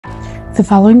The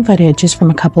following footage is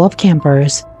from a couple of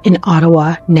campers in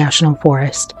Ottawa National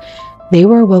Forest. They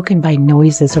were awoken by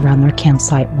noises around their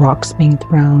campsite, rocks being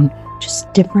thrown,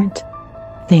 just different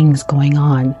things going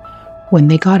on. When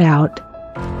they got out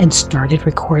and started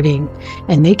recording,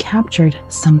 and they captured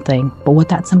something, but what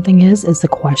that something is the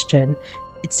question.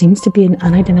 It seems to be an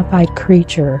unidentified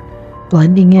creature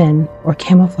blending in or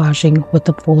camouflaging with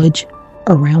the foliage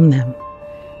around them.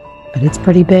 But it's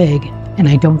pretty big, and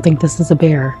I don't think this is a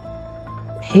bear.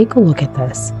 Take a look at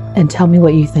this and tell me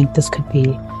what you think this could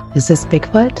be. Is this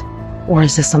Bigfoot or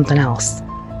is this something else?